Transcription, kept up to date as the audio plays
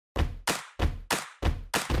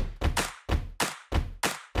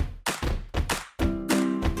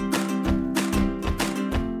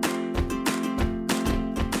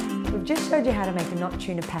just showed you how to make a nut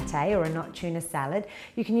tuna pate or a nut tuna salad.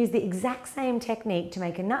 You can use the exact same technique to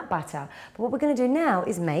make a nut butter, but what we're going to do now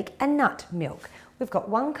is make a nut milk. We've got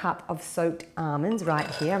 1 cup of soaked almonds right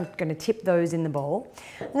here. I'm going to tip those in the bowl.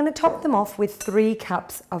 I'm going to top them off with 3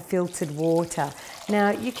 cups of filtered water. Now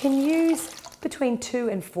you can use between 2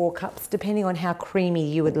 and 4 cups depending on how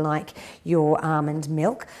creamy you would like your almond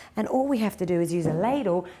milk, and all we have to do is use a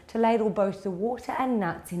ladle to ladle both the water and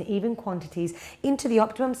nuts in even quantities into the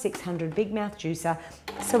Optimum 600 Big Mouth juicer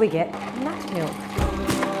so we get nut milk.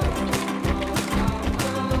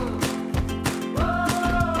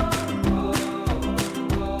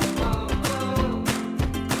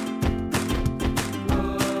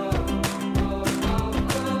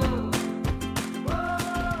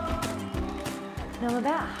 Now I'm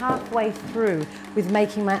about halfway through with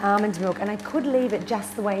making my almond milk, and I could leave it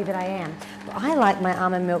just the way that I am, but I like my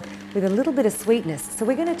almond milk with a little bit of sweetness, so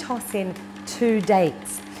we're going to toss in 2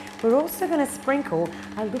 dates. We're also going to sprinkle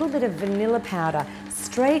a little bit of vanilla powder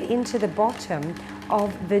straight into the bottom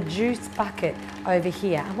of the juice bucket over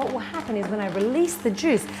here. And what will happen is when I release the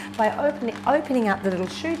juice by opening up the little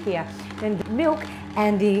chute here, then the milk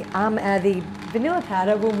and the vanilla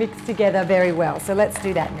powder will mix together very well. So let's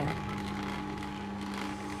do that now.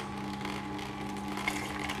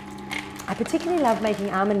 I particularly love making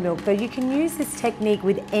almond milk, though you can use this technique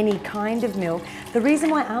with any kind of milk. The reason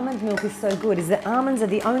why almond milk is so good is that almonds are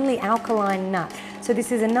the only alkaline nut. So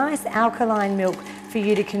this is a nice alkaline milk for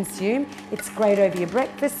you to consume. It's great over your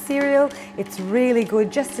breakfast cereal. It's really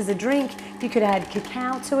good just as a drink. You could add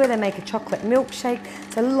cacao to it and make a chocolate milkshake.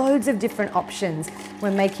 So loads of different options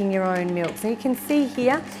when making your own milk. So you can see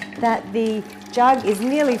here that the jug is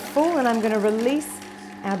nearly full, and I'm going to release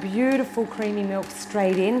our beautiful creamy milk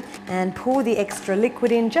straight in and pour the extra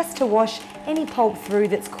liquid in just to wash any pulp through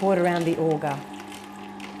that's caught around the auger.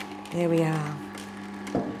 There we are.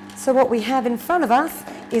 So what we have in front of us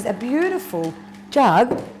is a beautiful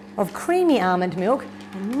jug of creamy almond milk,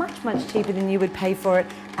 and much, much cheaper than you would pay for it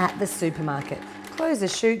at the supermarket. Close the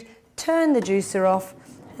chute, turn the juicer off,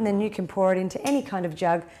 and then you can pour it into any kind of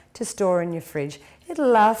jug to store in your fridge. It'll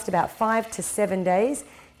last about 5 to 7 days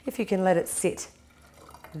if you can let it sit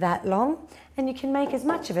that long, and you can make as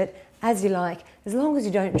much of it as you like, as long as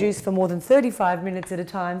you don't juice for more than 35 minutes at a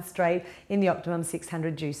time straight in the Optimum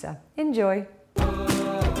 600 juicer. Enjoy!